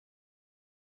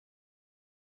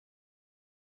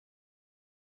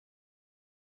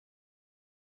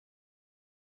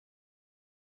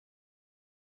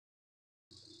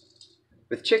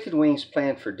With chicken wings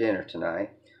planned for dinner tonight,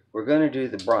 we're going to do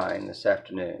the brine this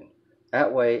afternoon.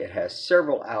 That way it has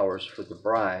several hours for the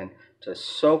brine to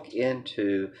soak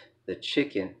into the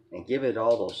chicken and give it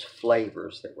all those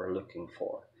flavors that we're looking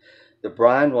for. The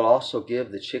brine will also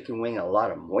give the chicken wing a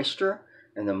lot of moisture,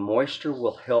 and the moisture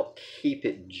will help keep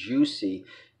it juicy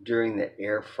during the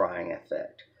air frying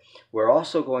effect. We're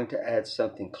also going to add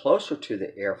something closer to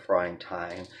the air frying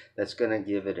time that's going to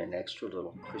give it an extra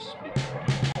little crispy crunch.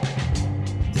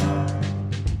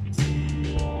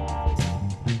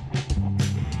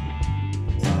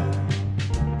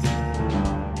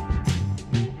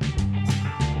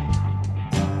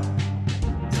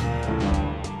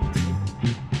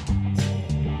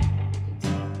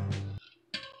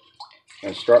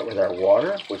 And start with our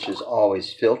water, which is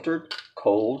always filtered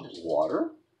cold water.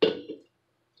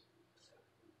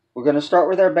 We're going to start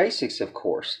with our basics, of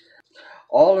course.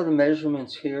 All of the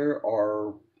measurements here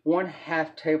are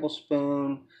 1/2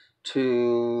 tablespoon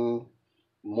to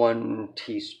 1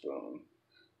 teaspoon.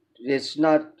 It's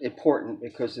not important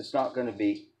because it's not going to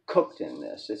be cooked in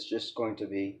this. It's just going to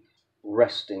be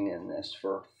resting in this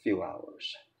for a few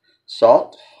hours.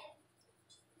 Salt.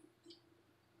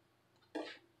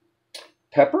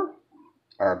 Pepper,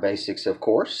 our basics, of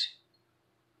course.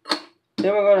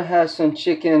 Then we're going to have some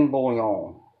chicken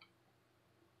bouillon.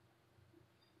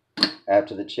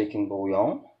 After the chicken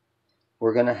bouillon,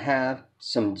 we're going to have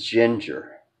some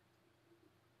ginger,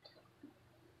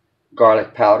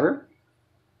 garlic powder,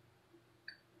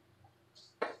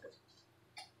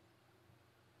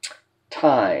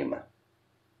 thyme,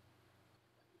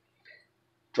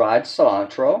 dried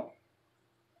cilantro,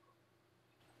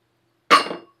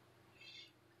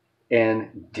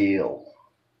 and dill.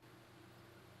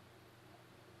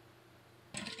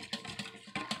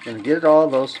 I'm going to get all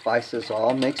those spices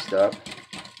all mixed up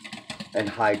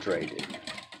and hydrated.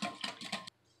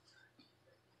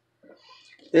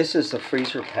 This is the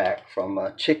freezer pack from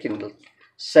chicken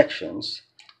sections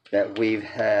that we've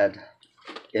had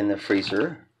in the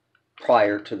freezer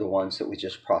prior to the ones that we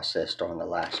just processed on the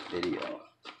last video.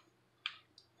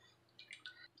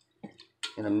 I'm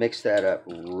going to mix that up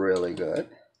really good.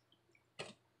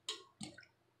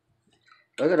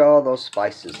 Look at all those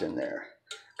spices in there.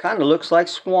 Kind of looks like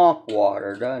swamp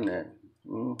water, doesn't it?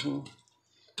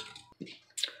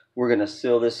 We're going to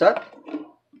seal this up.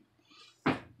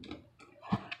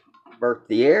 Burp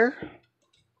the air.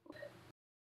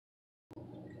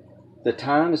 The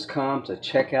time has come to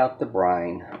check out the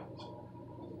brine.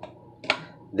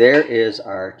 There is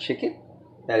our chicken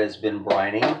that has been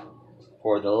brining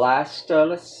for the last,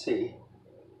 let's see,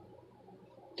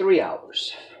 3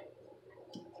 hours.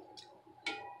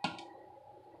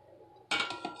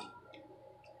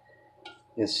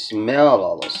 You smell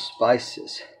all those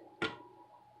spices.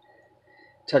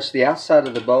 Touch the outside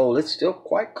of the bowl. It's still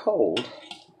quite cold.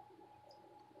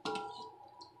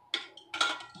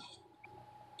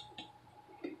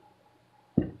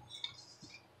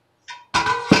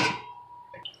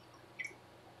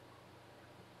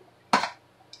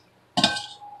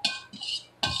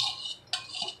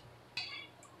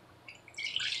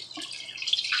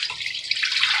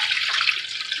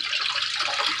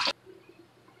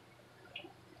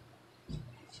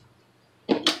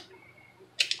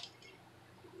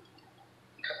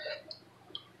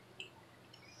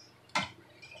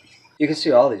 You can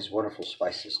see all these wonderful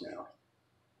spices now.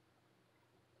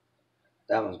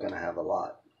 That one's going to have a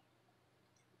lot.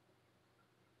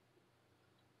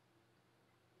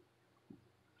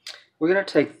 We're going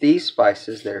to take these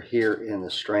spices that are here in the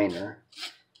strainer,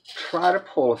 try to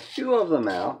pull a few of them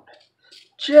out,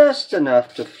 just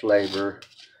enough to flavor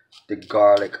the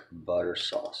garlic butter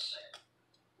sauce.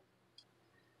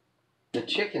 The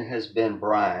chicken has been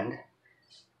brined.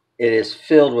 It is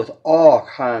filled with all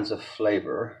kinds of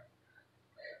flavor,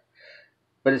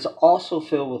 but it's also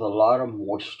filled with a lot of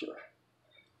moisture.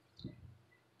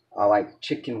 I like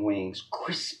chicken wings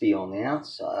crispy on the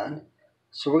outside,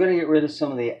 so we're going to get rid of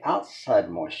some of the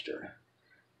outside moisture.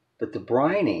 But the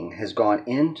brining has gone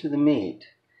into the meat,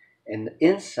 and the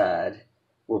inside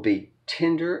will be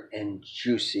tender and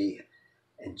juicy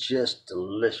and just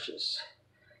delicious.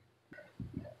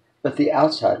 But the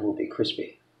outside will be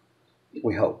crispy,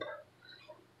 we hope.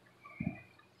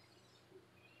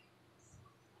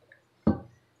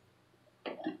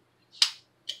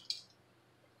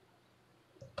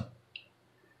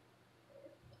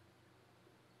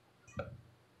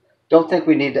 Don't think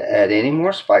we need to add any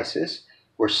more spices.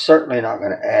 We're certainly not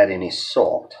going to add any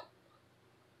salt.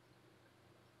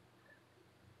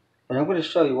 But I'm going to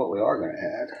show you what we are going to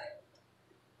add.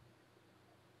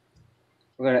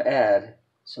 We're going to add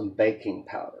some baking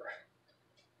powder.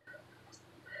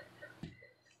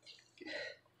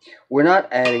 We're not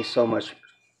adding so much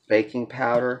baking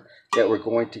powder that we're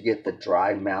going to get the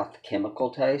dry mouth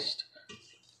chemical taste.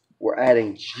 We're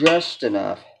adding just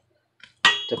enough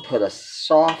to put a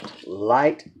soft,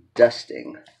 light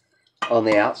dusting on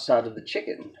the outside of the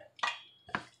chicken.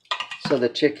 So the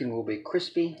chicken will be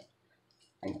crispy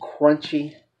and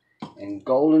crunchy and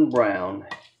golden brown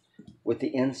with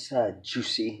the inside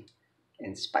juicy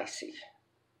and spicy.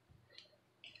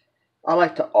 I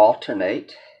like to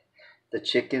alternate the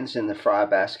chickens in the fry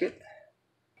basket.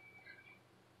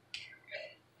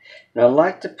 And I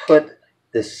like to put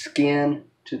the skin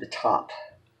to the top.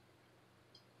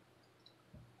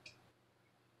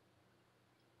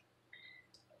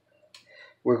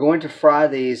 We're going to fry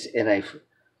these in a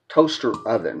toaster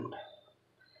oven,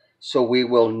 so we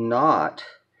will not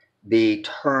be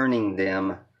turning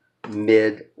them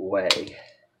midway.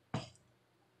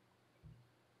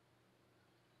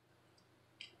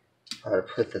 I'll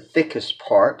put the thickest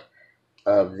part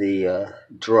of the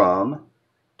drum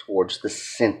towards the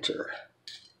center,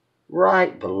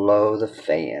 right below the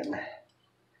fan.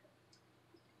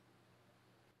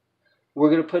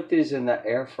 We're going to put these in the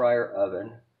air fryer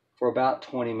oven for about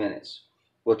 20 minutes.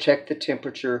 We'll check the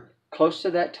temperature close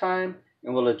to that time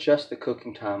and we'll adjust the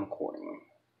cooking time accordingly.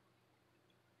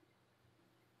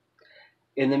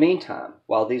 In the meantime,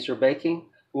 while these are baking,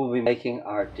 we'll be making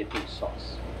our dipping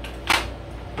sauce.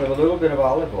 We have a little bit of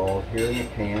olive oil here in the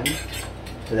pan.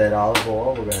 To that olive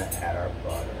oil, we're going to add our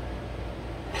butter.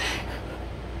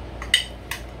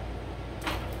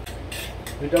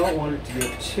 We don't want it to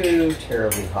get too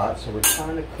terribly hot, so we're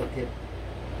trying to cook it.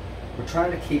 We're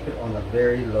trying to keep it on a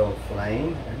very low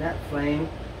flame, and that flame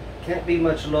can't be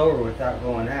much lower without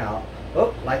going out.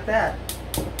 Oh, like that.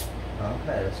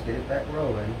 Okay, let's get it back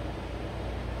rolling.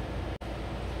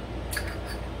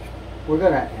 We're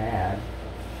going to add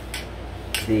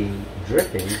the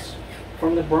drippings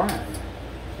from the brine.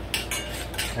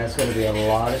 That's going to be a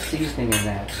lot of seasoning in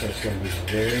that, so it's going to be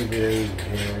very, very,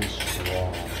 very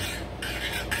strong.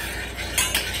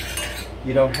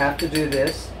 You don't have to do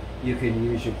this. You can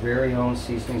use your very own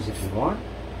seasonings if you want.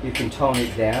 You can tone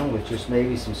it down with just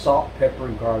maybe some salt, pepper,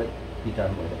 and garlic. Be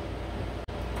done with it.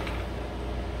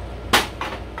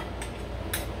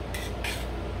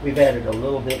 We've added a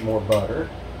little bit more butter.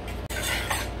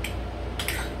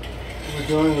 What we're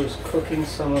doing is cooking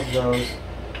some of those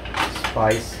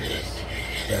spices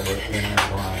that were in our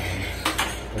brine.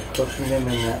 We're cooking them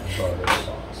in that butter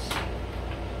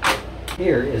sauce.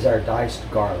 Here is our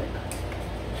diced garlic.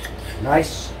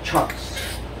 Nice chunks.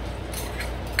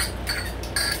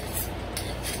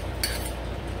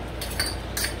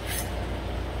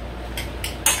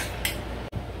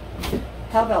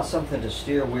 How about something to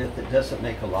steer with that doesn't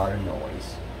make a lot of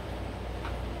noise?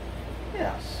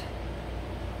 Yes.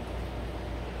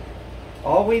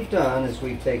 All we've done is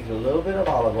we've taken a little bit of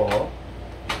olive oil,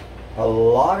 a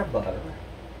lot of butter.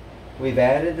 We've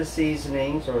added the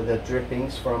seasonings or the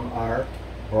drippings from our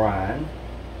brine.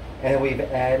 And we've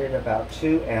added about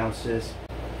 2 ounces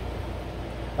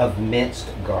of minced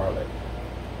garlic.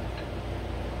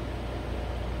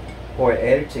 Boy,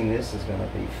 editing this is going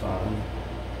to be fun.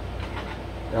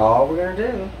 And all we're going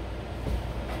to do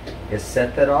is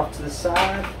set that off to the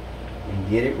side and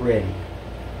get it ready.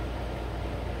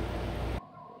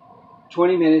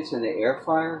 20 minutes in the air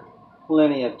fryer,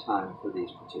 plenty of time for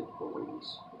these particular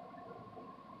wings.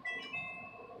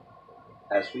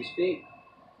 As we speak,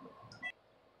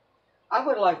 I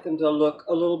would like them to look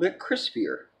a little bit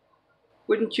crispier,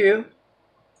 wouldn't you?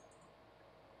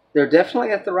 They're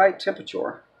definitely at the right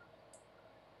temperature.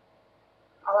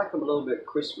 I like them a little bit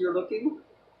crispier looking,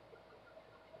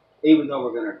 even though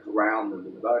we're going to drown them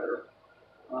in butter.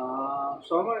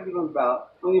 So I'm going to give them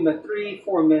about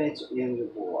 3-4 minutes in the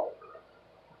boil.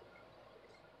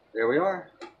 There we are.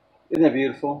 Isn't that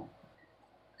beautiful?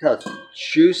 Look how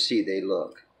juicy they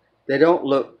look. They don't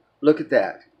look at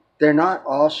that. They're not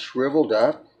all shriveled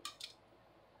up.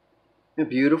 Isn't it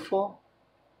beautiful?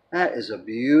 That is a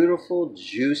beautiful,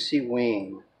 juicy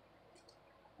wing.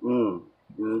 You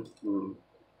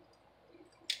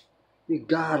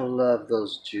gotta love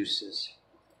those juices.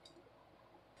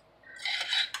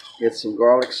 Get some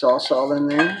garlic sauce all in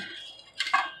there.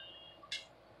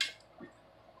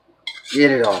 Get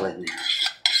it all in there.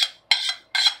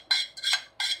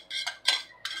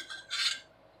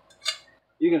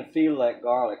 You're going to feel that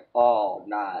garlic all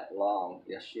night long.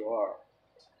 Yes, you are.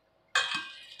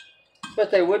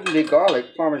 But they wouldn't be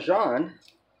garlic Parmesan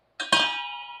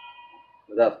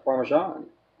without the Parmesan.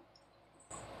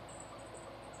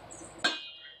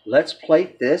 Let's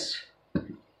plate this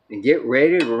and get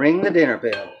ready to ring the dinner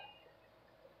bell.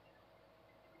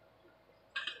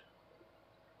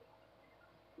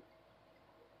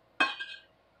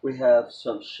 We have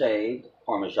some shaved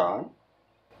Parmesan.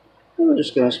 And we're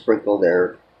just going to sprinkle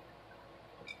there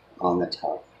on the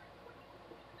top.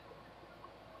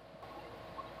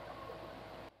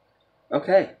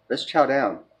 Okay, let's chow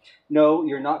down. No,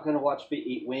 you're not going to watch me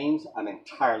eat wings. I'm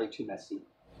entirely too messy.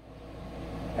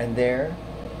 And there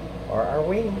are our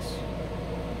wings.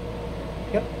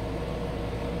 Yep.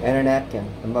 And a napkin.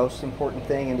 The most important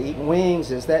thing in eating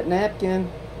wings is that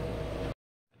napkin.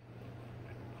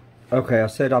 Okay, I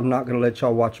said I'm not going to let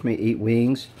y'all watch me eat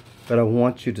wings, but I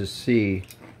want you to see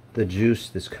the juice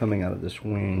that's coming out of this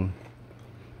wing.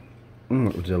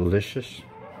 Delicious.